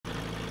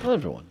Hello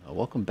everyone,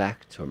 welcome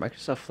back to our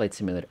Microsoft Flight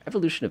Simulator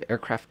Evolution of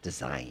Aircraft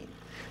Design.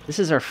 This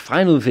is our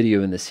final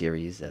video in the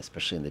series,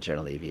 especially in the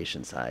general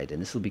aviation side, and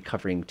this will be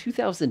covering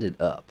 2000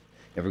 and up.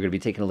 And we're going to be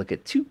taking a look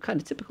at two kind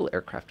of typical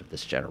aircraft of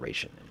this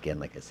generation. Again,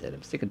 like I said,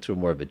 I'm sticking to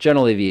more of a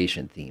general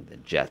aviation theme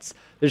than jets.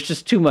 There's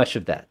just too much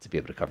of that to be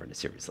able to cover in a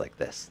series like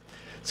this.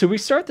 So we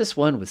start this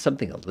one with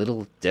something a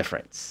little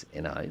different.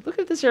 And you look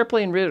at this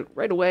airplane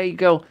right away, you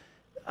go,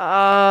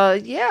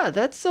 yeah,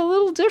 that's a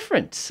little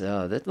different.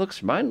 That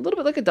looks mine a little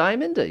bit like a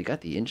diamond. You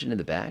got the engine in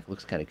the back,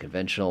 looks kind of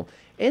conventional,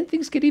 and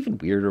things get even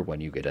weirder when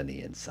you get on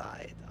the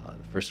inside.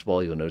 First of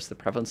all, you'll notice the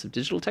prevalence of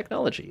digital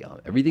technology.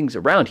 Everything's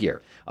around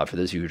here. For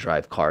those of you who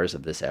drive cars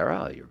of this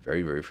era, you're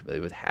very, very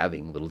familiar with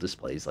having little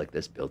displays like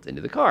this built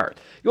into the car.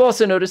 You'll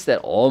also notice that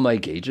all my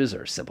gauges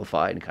are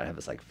simplified and kind of have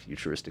this like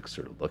futuristic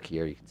sort of look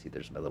here. You can see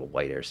there's my little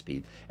white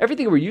airspeed.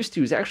 Everything we're used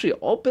to is actually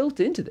all built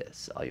into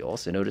this. You'll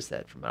also notice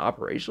that from an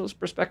operational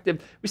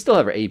perspective, we still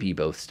have our A-B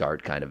both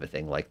start kind of a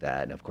thing like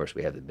that. And of course,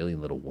 we have the million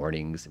little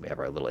warnings, and we have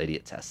our little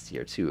idiot tests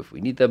here too if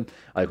we need them.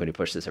 Like when you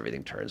push this,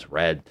 everything turns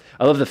red.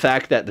 I love the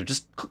fact that they're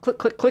just click, click,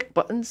 click, click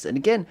buttons. And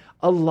again,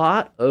 a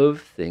lot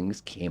of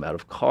things came out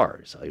of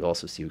cars. You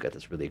also see we've got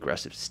this really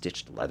aggressive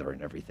stitched leather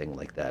and everything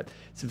like that.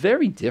 It's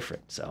very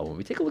different. So when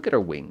we take a look at our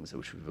wings,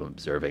 which we've been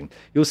observing,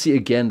 you'll see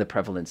again the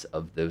prevalence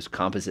of those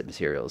composite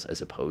materials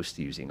as opposed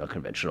to using a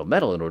conventional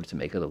metal in order to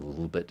make it a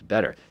little bit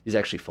better. These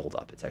actually fold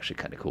up. It's actually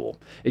kind of cool.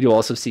 And you'll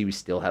also see we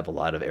still have a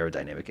lot of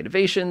aerodynamic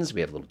innovations.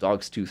 We have a little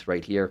dog's tooth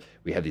right here.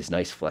 We have these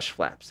nice flush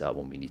flaps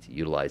when we need to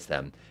utilize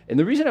them. And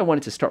the reason I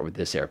wanted to start with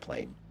this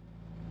airplane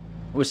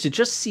was to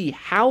just see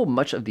how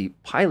much of the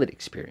pilot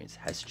experience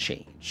has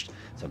changed.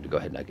 So I'm going to go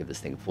ahead and now give this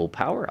thing full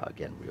power.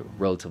 Again, we have a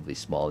relatively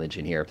small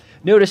engine here.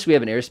 Notice we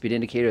have an airspeed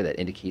indicator that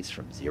indicates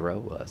from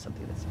 0,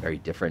 something that's very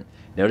different.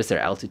 Notice our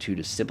altitude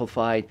is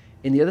simplified.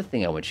 And the other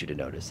thing I want you to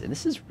notice, and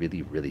this is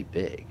really, really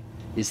big,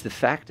 is the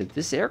fact that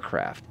this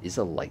aircraft is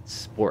a light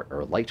sport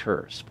or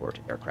lighter sport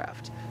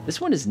aircraft. This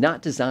one is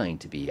not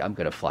designed to be, I'm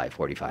going to fly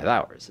 45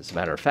 hours. As a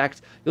matter of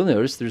fact, you'll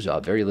notice there's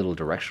very little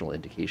directional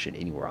indication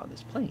anywhere on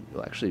this plane.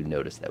 You'll actually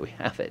notice that we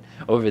have it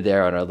over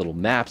there on our little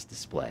maps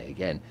display.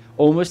 Again,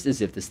 almost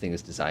as if this thing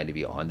is designed to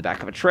be on the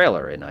back of a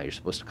trailer, and you're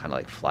supposed to kind of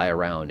like fly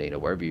around,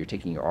 wherever you're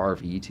taking your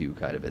RV to,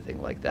 kind of a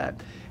thing like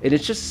that. And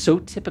it's just so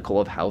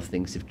typical of how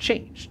things have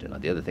changed. And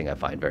the other thing I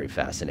find very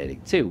fascinating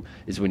too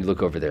is when you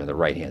look over there on the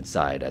right-hand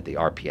side at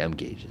the RPM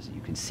gauges,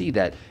 you can see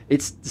that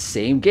it's the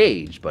same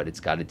gauge, but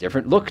it's got a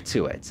different look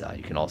to it.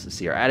 You can also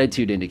see our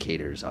attitude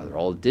indicators. They're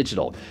all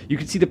digital. You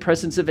can see the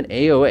presence of an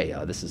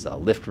AOA. This is a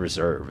lift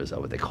reserve, is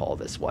what they call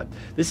this one.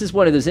 This is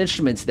one of those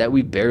instruments that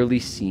we've barely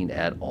seen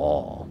at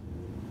all.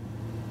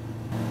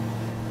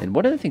 And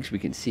one of the things we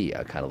can see,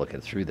 kind of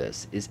looking through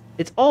this, is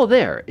it's all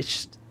there. It's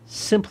just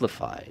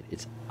simplified.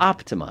 It's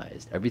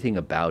optimized. Everything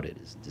about it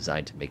is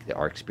designed to make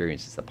our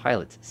experience as the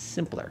pilots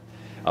simpler.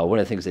 One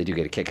of the things I do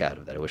get a kick out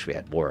of that I wish we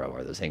had more of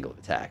are those angle of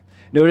attack.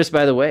 Notice,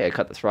 by the way, I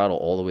cut the throttle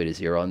all the way to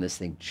 0 on this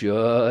thing,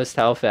 just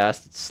how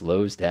fast it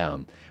slows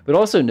down. But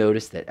also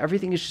notice that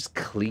everything is just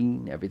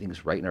clean.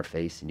 Everything's right in our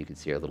face, and you can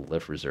see our little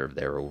lift reserve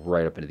there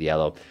right up into the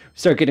yellow.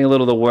 Start getting a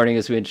little of the warning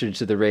as we enter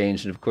into the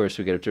range, and of course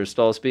we get up to our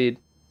stall speed.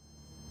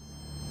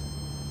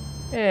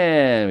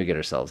 And we get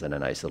ourselves in a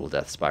nice little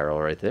death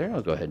spiral right there.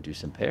 I'll go ahead and do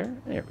some pair.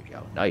 There we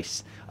go.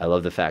 Nice. I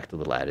love the fact the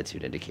little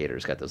attitude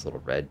indicator's got those little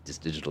red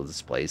digital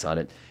displays on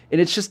it. And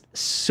it's just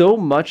so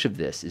much of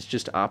this is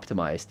just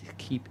optimized to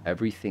keep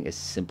everything as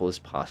simple as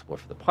possible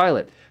for the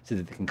pilot so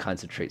that they can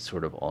concentrate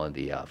sort of on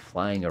the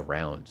flying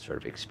around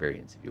sort of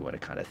experience, if you want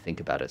to kind of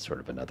think about it sort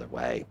of another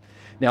way.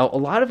 Now, a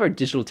lot of our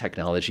digital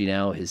technology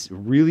now has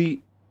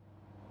really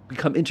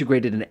become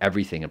integrated in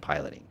everything in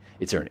piloting.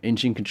 It's on our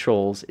engine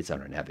controls, it's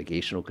on our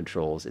navigational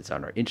controls, it's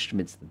on our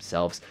instruments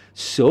themselves.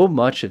 So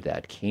much of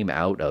that came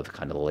out of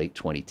kind of the late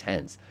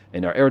 2010s.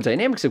 And our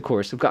aerodynamics, of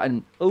course, have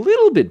gotten a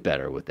little bit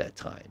better with that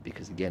time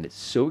because, again, it's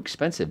so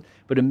expensive.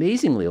 But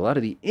amazingly, a lot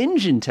of the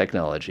engine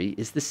technology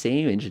is the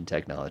same engine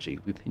technology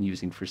we've been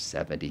using for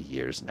 70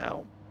 years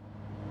now.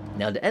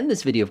 Now, to end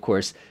this video, of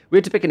course, we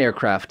had to pick an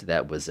aircraft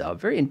that was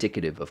very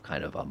indicative of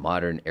kind of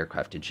modern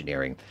aircraft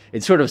engineering.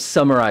 It sort of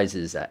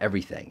summarizes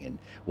everything. And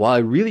while I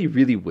really,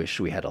 really wish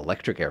we had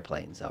electric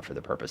airplanes for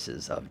the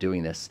purposes of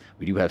doing this,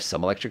 we do have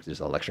some electric.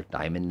 There's an electric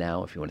Diamond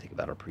now, if you want to think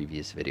about our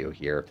previous video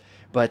here.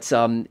 But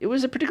it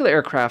was a particular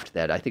aircraft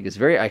that I think is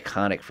very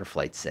iconic for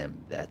flight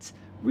sim that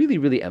really,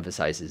 really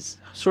emphasizes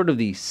sort of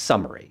the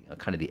summary,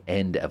 kind of the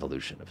end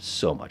evolution of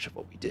so much of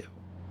what we do.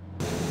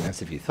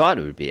 As if you thought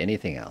it would be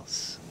anything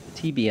else.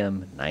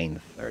 TBM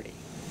 930.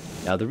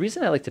 Now, the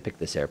reason I like to pick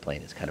this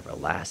airplane is kind of our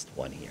last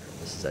one here.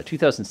 This is a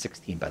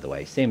 2016, by the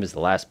way, same as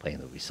the last plane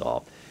that we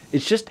saw.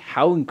 It's just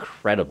how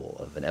incredible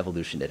of an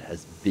evolution it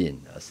has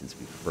been since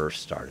we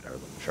first started our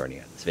little journey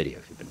on this video,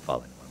 if you've been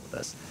following along with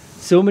us.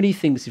 So many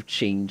things have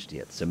changed,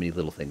 yet so many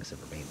little things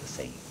have remained the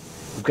same.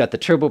 We've got the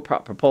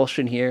turboprop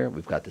propulsion here.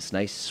 We've got this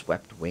nice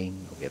swept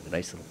wing. We have the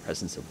nice little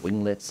presence of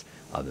winglets.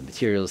 The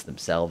materials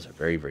themselves are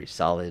very, very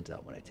solid.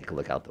 When I take a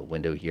look out the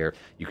window here,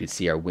 you can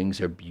see our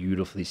wings are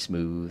beautifully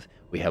smooth.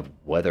 We have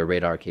weather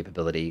radar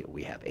capability.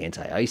 We have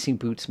anti-icing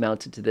boots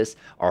mounted to this.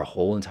 Our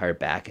whole entire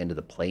back end of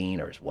the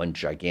plane is one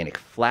gigantic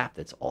flap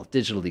that's all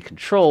digitally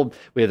controlled.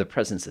 We have the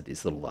presence of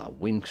these little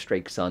wing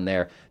strakes on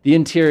there. The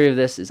interior of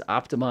this is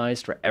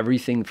optimized for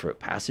everything for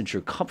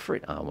passenger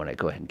comfort. When I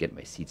go ahead and get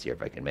my seats here,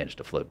 if I can manage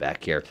to float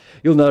back here,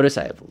 you'll notice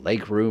I have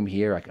leg room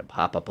here. I can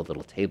pop up a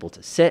little table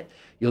to sit.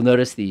 You'll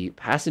notice the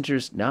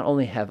passengers not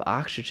only have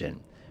oxygen,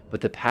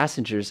 but the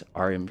passengers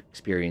are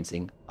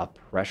experiencing a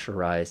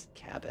pressurized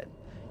cabin.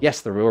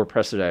 Yes, there were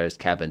pressurized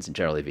cabins in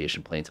general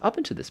aviation planes up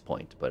until this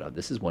point, but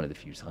this is one of the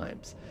few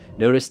times.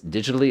 Notice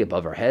digitally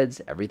above our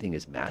heads, everything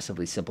is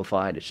massively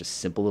simplified. It's just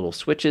simple little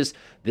switches.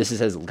 This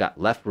has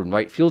got left and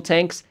right fuel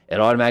tanks. It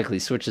automatically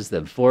switches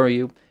them for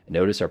you.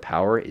 Notice our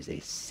power is a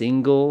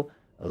single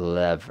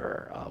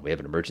lever. We have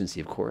an emergency,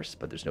 of course,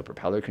 but there's no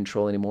propeller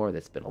control anymore.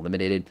 That's been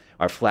eliminated.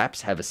 Our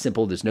flaps have a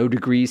simple, there's no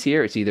degrees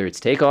here. It's either it's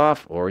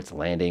takeoff or it's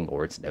landing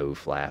or it's no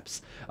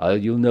flaps.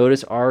 You'll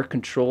notice our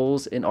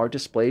controls and our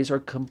displays are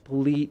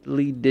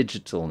completely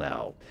digital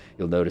now.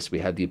 You'll notice we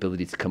have the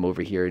ability to come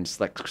over here and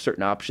select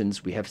certain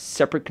options. We have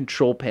separate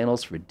control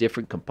panels for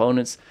different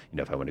components. You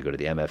know, if I want to go to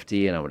the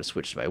MFD and I want to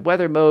switch to my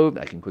weather mode,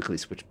 I can quickly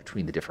switch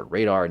between the different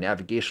radar and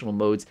navigational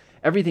modes.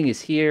 Everything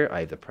is here.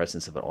 I have the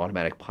presence of an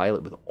automatic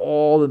pilot with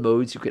all the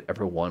modes you could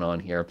ever want on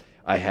here.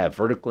 I have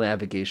vertical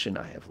navigation.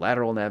 I have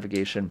lateral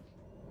navigation.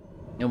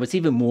 And what's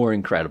even more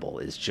incredible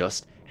is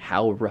just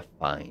how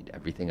refined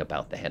everything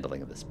about the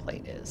handling of this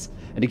plane is.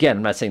 And again,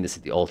 I'm not saying this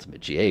is the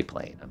ultimate GA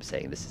plane. I'm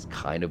saying this is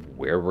kind of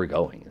where we're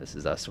going. This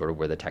is sort of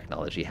where the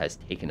technology has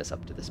taken us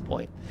up to this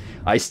point.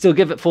 I still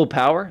give it full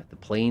power. The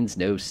plane's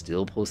nose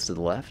still pulls to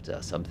the left.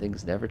 Some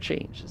things never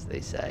change, as they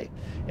say.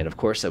 And of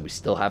course, we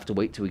still have to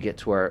wait till we get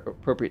to our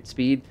appropriate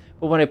speed.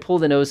 But when I pull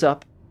the nose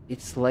up,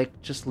 it's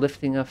like just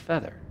lifting a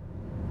feather.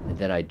 And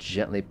then I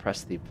gently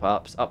press the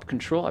pops up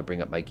control. I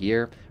bring up my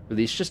gear,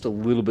 release just a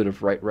little bit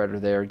of right rudder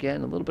there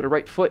again, a little bit of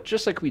right foot,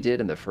 just like we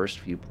did in the first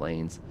few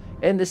planes.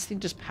 And this thing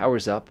just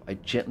powers up. I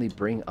gently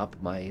bring up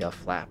my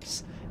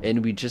flaps,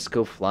 and we just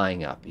go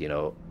flying up. You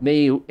know,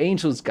 may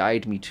angels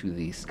guide me to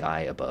the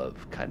sky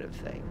above kind of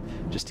thing,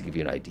 just to give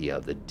you an idea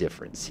of the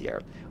difference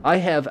here. I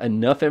have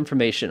enough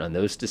information on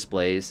those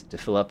displays to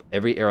fill up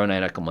every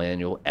aeronautical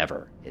manual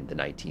ever in the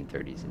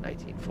 1930s and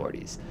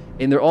 1940s.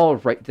 And they're all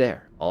right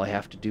there. All I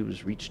have to do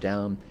is reach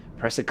down,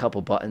 press a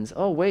couple buttons.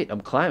 Oh, wait, I'm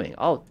climbing.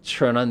 I'll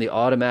turn on the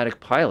automatic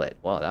pilot.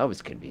 Well, that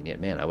was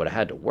convenient. Man, I would have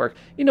had to work.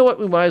 You know what?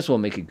 We might as well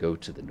make it go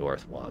to the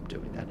north while I'm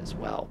doing that as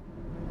well.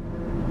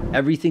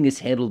 Everything is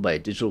handled by a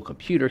digital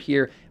computer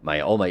here.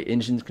 All my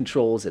engine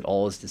controls, it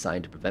all is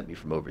designed to prevent me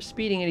from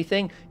overspeeding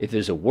anything. If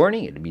there's a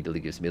warning, it immediately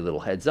gives me a little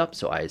heads up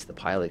so I, as the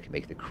pilot, can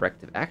make the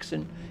corrective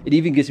action. It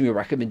even gives me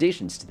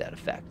recommendations to that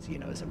effect. You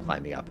know, as I'm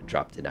climbing up and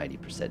drop to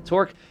 90%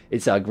 torque,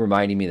 it's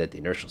reminding me that the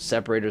inertial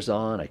separator's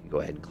on. I can go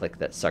ahead and click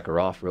that sucker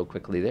off real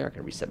quickly there. I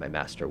can reset my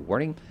master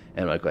warning,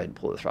 and I'll go ahead and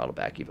pull the throttle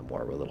back even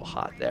more. We're a little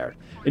hot there.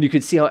 And you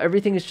can see how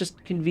everything is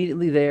just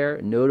conveniently there.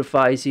 It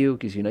notifies you,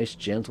 gives you a nice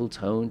gentle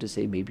tone to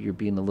say maybe you're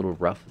being a little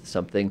rough with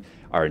something.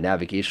 Our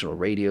navigational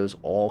radios,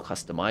 all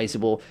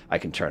customizable. I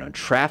can turn on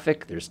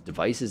traffic. There's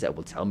devices that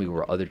will tell me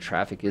where other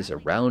traffic is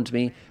around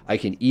me. I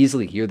can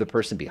easily hear the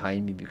person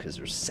behind me because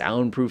there's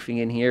soundproofing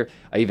in here.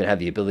 I even have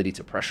the ability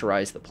to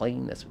pressurize the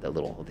plane. That's what that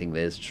little thing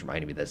is, just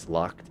reminding me that's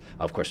locked.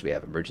 Of course, we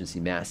have emergency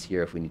masks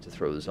here if we need to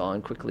throw those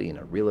on quickly in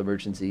a real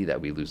emergency that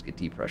we get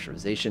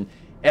depressurization.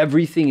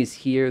 Everything is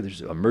here.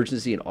 There's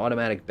emergency and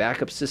automatic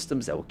backup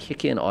systems that will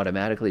kick in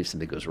automatically if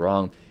something goes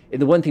wrong.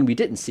 And the one thing we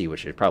didn't see,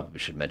 which I probably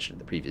should mention in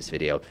the previous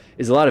video,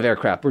 is a lot of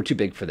aircraft, we're too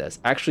big for this,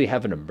 actually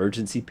have an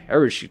emergency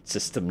parachute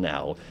system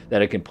now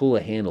that I can pull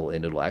a handle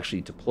and it'll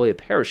actually deploy a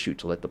parachute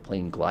to let the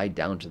plane glide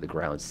down to the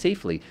ground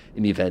safely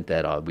in the event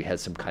that we had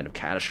some kind of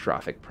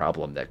catastrophic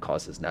problem that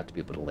caused us not to be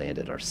able to land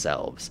it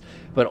ourselves.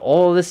 But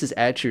all of this is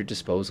at your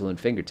disposal and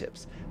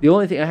fingertips. The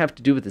only thing I have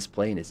to do with this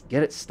plane is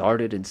get it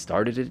started, and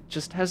started it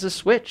just has a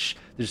switch.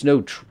 There's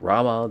no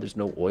drama, there's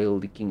no oil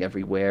leaking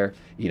everywhere.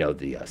 You know,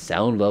 the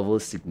sound level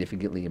is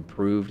significantly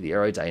improved. The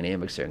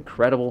aerodynamics are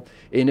incredible.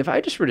 And if I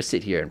just were to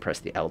sit here and press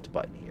the Alt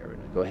button here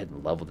and go ahead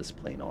and level this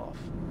plane off,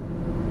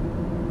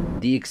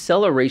 the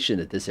acceleration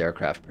that this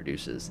aircraft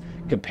produces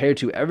compared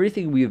to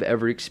everything we have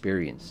ever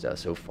experienced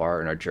so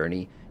far in our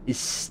journey is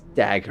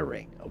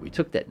staggering. We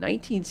took that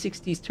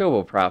 1960s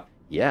turboprop,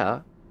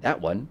 yeah, that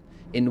one,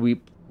 and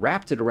we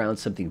wrapped it around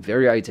something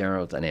very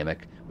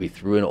aerodynamic. We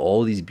threw in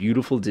all these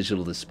beautiful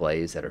digital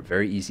displays that are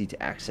very easy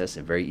to access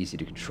and very easy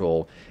to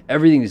control.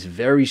 Everything is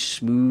very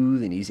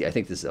smooth and easy. I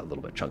think this is a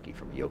little bit chunky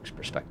from a yoke's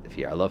perspective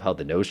here. I love how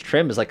the nose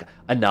trim is like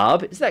a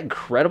knob. Isn't that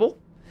incredible?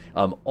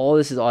 All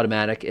this is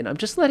automatic, and I'm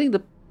just letting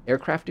the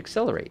aircraft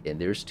accelerate, and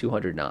there's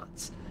 200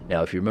 knots.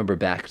 Now, if you remember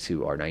back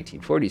to our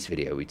 1940s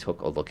video, we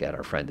took a look at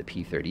our friend the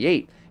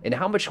P-38 and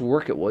how much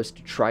work it was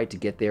to try to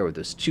get there with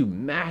those two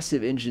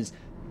massive engines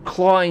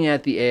clawing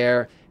at the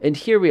air. And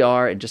here we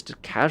are in just a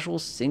casual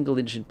single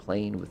engine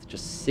plane with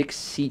just 6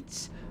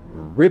 seats,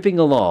 ripping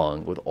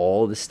along with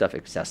all this stuff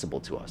accessible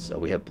to us. So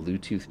we have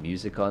Bluetooth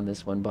music on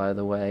this one, by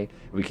the way.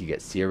 We could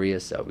get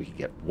Sirius, so we could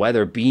get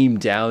weather beamed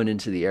down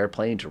into the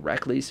airplane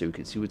directly so we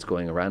can see what's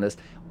going around us.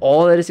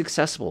 All that is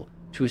accessible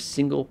to a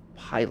single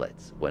pilot,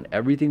 when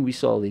everything we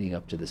saw leading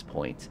up to this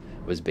point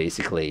was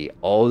basically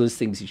all those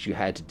things that you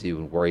had to do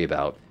and worry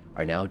about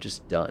are now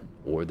just done,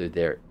 or they're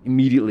there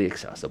immediately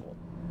accessible.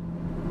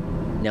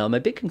 Now, my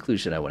big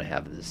conclusion I want to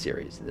have in this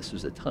series, and this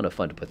was a ton of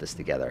fun to put this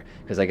together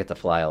because I get to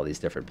fly all these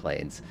different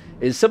planes,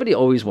 is somebody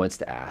always wants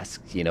to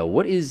ask,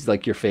 what is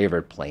like your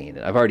favorite plane?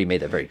 And I've already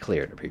made that very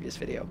clear in a previous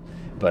video.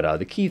 But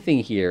the key thing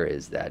here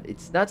is that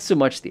it's not so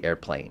much the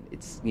airplane.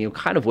 It's,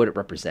 kind of what it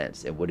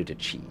represents and what it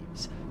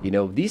achieves.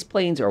 These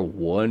planes are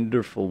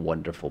wonderful,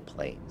 wonderful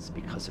planes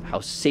because of how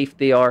safe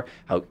they are,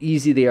 how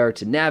easy they are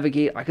to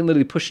navigate. I can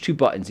literally push 2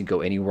 buttons and go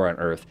anywhere on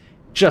Earth.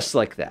 Just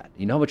like that.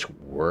 You know how much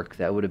work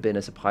that would have been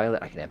as a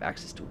pilot? I can have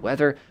access to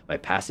weather. My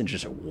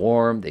passengers are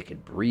warm. They can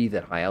breathe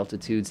at high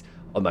altitudes.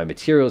 All my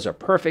materials are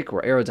perfect.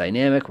 We're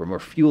aerodynamic. We're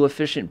more fuel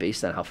efficient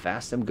based on how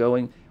fast I'm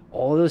going.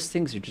 All those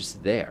things are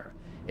just there.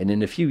 And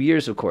in a few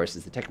years, of course,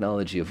 as the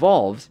technology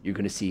evolves, you're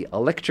going to see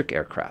electric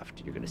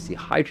aircraft. You're going to see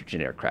hydrogen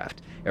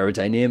aircraft.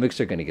 Aerodynamics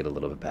are going to get a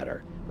little bit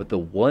better. But the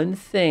one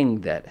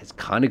thing that has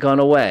kind of gone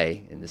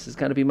away, and this is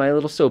going to be my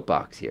little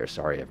soapbox here,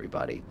 sorry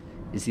everybody,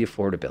 is the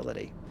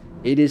affordability.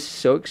 It is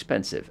so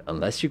expensive.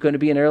 Unless you're going to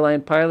be an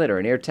airline pilot or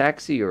an air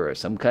taxi or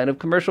some kind of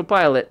commercial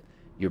pilot,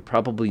 you're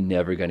probably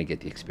never going to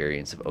get the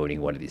experience of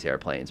owning one of these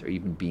airplanes or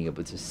even being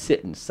able to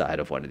sit inside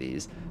of one of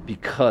these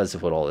because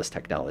of what all this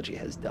technology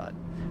has done.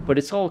 But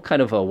it's all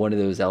kind of one of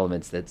those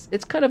elements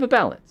it's kind of a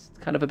balance.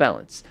 It's kind of a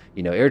balance.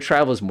 Air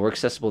travel is more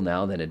accessible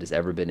now than it has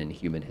ever been in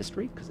human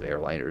history because of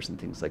airliners and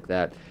things like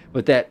that.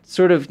 But that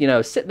sort of,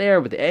 sitting there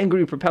with the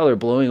angry propeller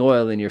blowing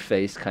oil in your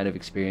face kind of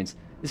experience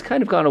has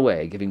kind of gone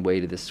away, giving way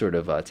to this sort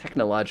of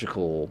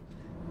technological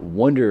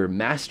wonder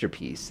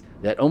masterpiece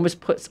that almost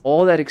puts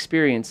all that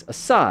experience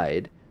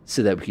aside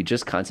so that we could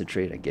just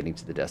concentrate on getting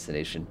to the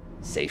destination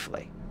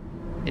safely.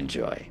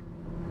 Enjoy.